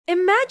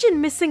Imagine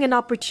missing an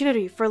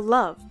opportunity for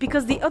love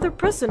because the other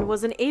person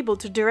wasn't able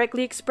to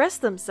directly express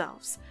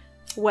themselves.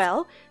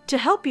 Well, to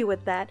help you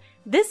with that,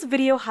 this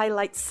video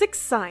highlights 6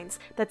 signs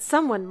that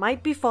someone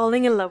might be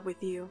falling in love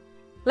with you.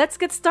 Let's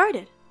get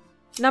started.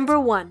 Number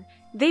 1.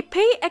 They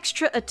pay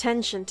extra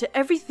attention to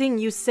everything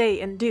you say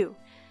and do.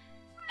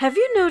 Have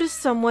you noticed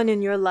someone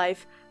in your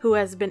life who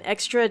has been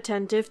extra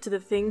attentive to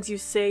the things you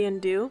say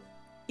and do?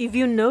 If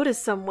you notice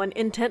someone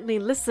intently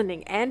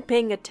listening and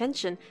paying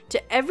attention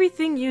to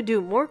everything you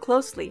do more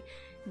closely,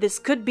 this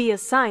could be a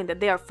sign that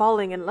they are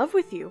falling in love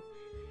with you.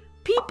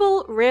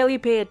 People rarely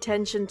pay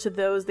attention to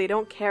those they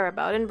don't care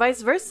about and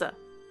vice versa.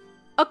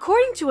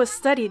 According to a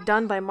study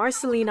done by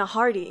Marcelina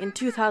Hardy in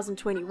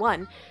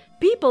 2021,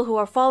 people who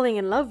are falling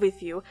in love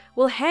with you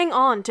will hang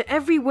on to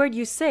every word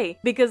you say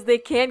because they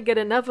can't get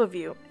enough of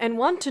you and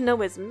want to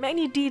know as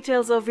many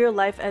details of your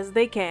life as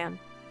they can.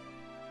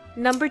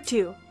 Number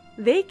 2.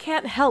 They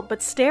can't help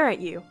but stare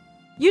at you.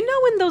 You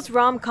know in those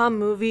rom-com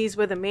movies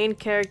where the main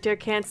character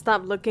can't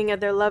stop looking at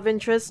their love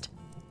interest?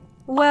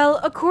 Well,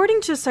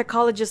 according to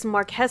psychologist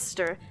Mark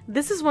Hester,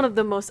 this is one of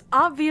the most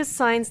obvious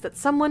signs that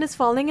someone is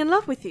falling in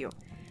love with you.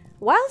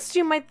 Whilst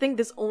you might think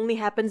this only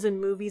happens in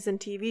movies and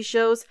TV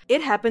shows,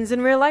 it happens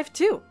in real life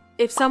too.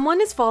 If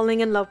someone is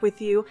falling in love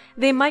with you,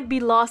 they might be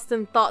lost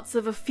in thoughts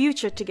of a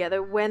future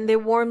together when they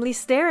warmly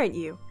stare at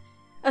you.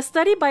 A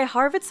study by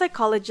Harvard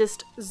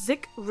psychologist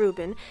Zick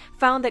Rubin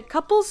found that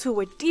couples who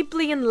were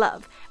deeply in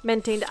love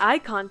maintained eye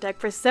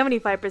contact for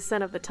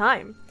 75% of the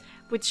time,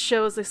 which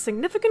shows a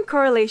significant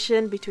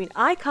correlation between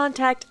eye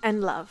contact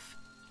and love.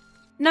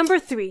 Number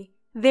 3.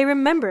 They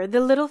remember the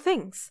little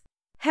things.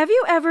 Have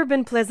you ever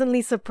been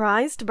pleasantly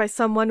surprised by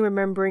someone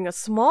remembering a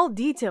small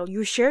detail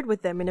you shared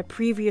with them in a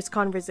previous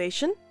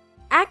conversation?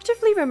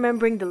 Actively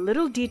remembering the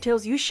little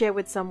details you share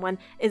with someone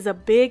is a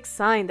big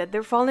sign that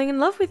they're falling in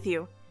love with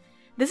you.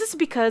 This is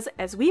because,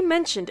 as we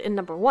mentioned in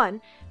number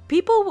 1,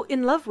 people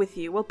in love with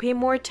you will pay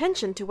more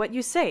attention to what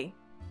you say.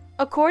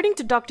 According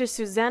to Dr.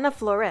 Susana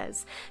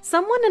Flores,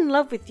 someone in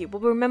love with you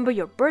will remember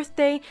your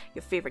birthday,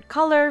 your favorite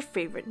color,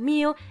 favorite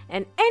meal,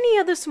 and any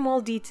other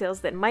small details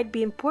that might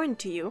be important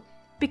to you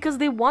because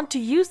they want to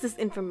use this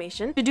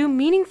information to do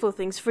meaningful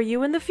things for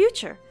you in the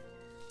future.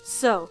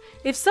 So,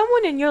 if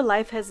someone in your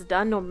life has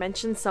done or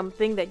mentioned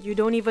something that you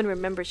don't even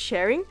remember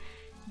sharing,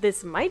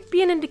 this might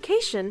be an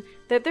indication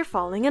that they're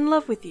falling in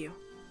love with you.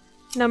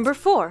 Number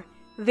 4.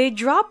 They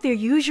drop their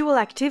usual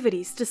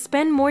activities to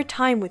spend more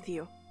time with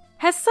you.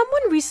 Has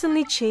someone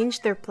recently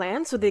changed their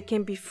plans so they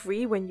can be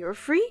free when you're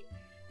free?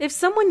 If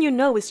someone you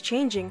know is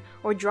changing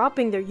or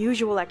dropping their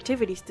usual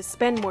activities to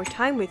spend more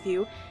time with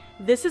you,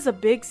 this is a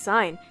big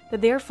sign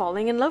that they are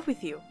falling in love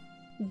with you.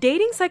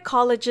 Dating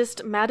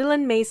psychologist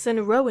Madeline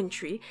Mason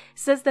Rowantree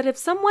says that if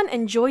someone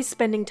enjoys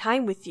spending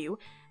time with you,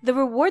 the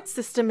reward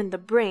system in the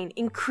brain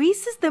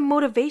increases their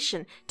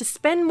motivation to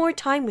spend more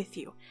time with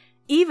you,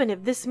 even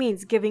if this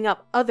means giving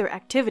up other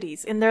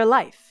activities in their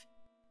life.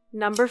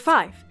 Number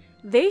 5.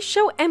 They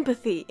show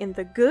empathy in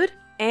the good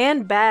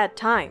and bad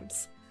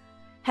times.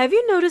 Have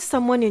you noticed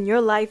someone in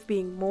your life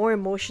being more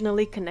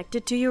emotionally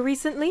connected to you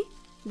recently?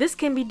 This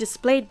can be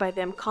displayed by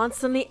them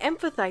constantly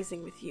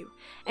empathizing with you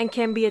and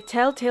can be a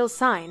telltale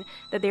sign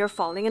that they are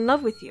falling in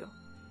love with you.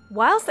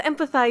 Whilst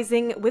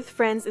empathizing with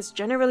friends is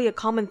generally a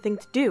common thing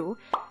to do,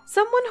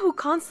 someone who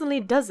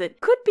constantly does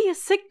it could be a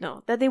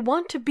signal that they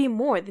want to be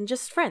more than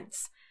just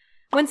friends.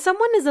 When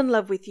someone is in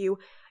love with you,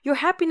 your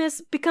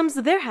happiness becomes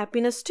their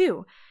happiness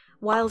too,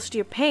 whilst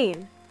your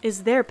pain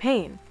is their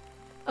pain.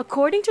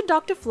 According to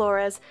Dr.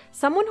 Flores,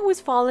 someone who is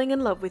falling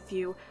in love with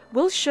you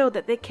will show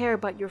that they care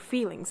about your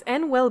feelings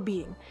and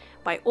well-being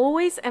by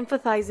always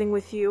empathizing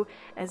with you,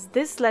 as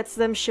this lets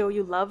them show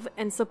you love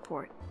and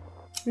support.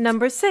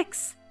 Number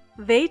 6.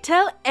 They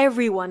tell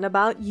everyone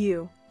about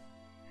you.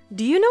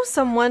 Do you know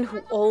someone who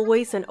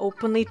always and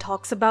openly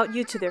talks about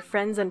you to their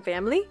friends and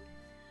family?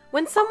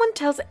 When someone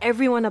tells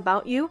everyone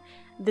about you,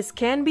 this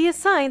can be a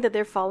sign that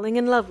they're falling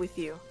in love with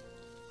you.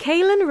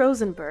 Kaylin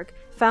Rosenberg,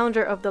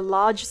 founder of the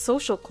Lodge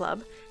Social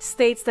Club,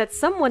 states that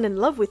someone in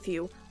love with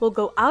you will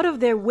go out of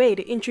their way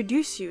to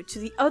introduce you to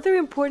the other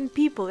important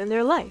people in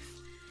their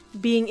life.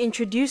 Being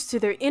introduced to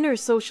their inner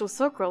social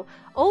circle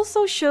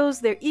also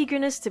shows their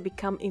eagerness to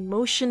become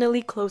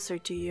emotionally closer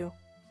to you.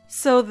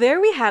 So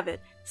there we have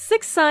it,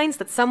 6 signs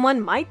that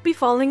someone might be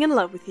falling in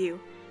love with you.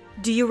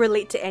 Do you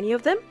relate to any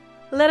of them?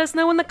 Let us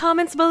know in the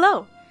comments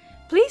below.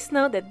 Please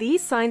note that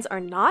these signs are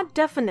not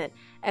definite,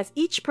 as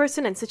each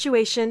person and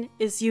situation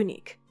is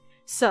unique.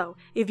 So,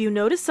 if you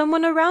notice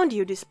someone around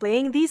you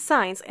displaying these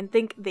signs and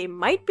think they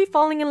might be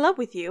falling in love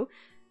with you,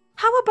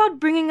 how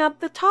about bringing up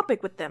the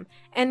topic with them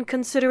and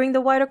considering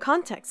the wider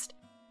context?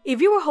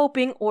 If you were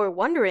hoping or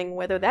wondering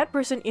whether that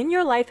person in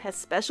your life has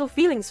special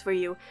feelings for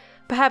you,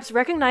 perhaps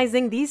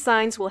recognizing these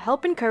signs will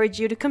help encourage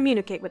you to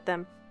communicate with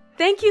them.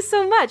 Thank you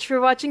so much for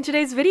watching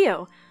today's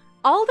video.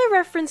 All the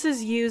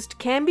references used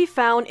can be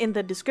found in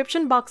the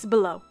description box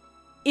below.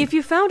 If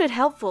you found it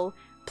helpful,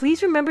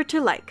 please remember to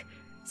like,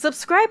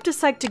 subscribe to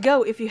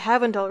Psych2Go if you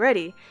haven't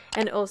already,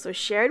 and also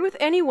share it with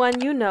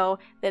anyone you know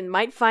that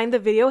might find the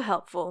video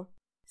helpful.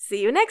 See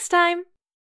you next time!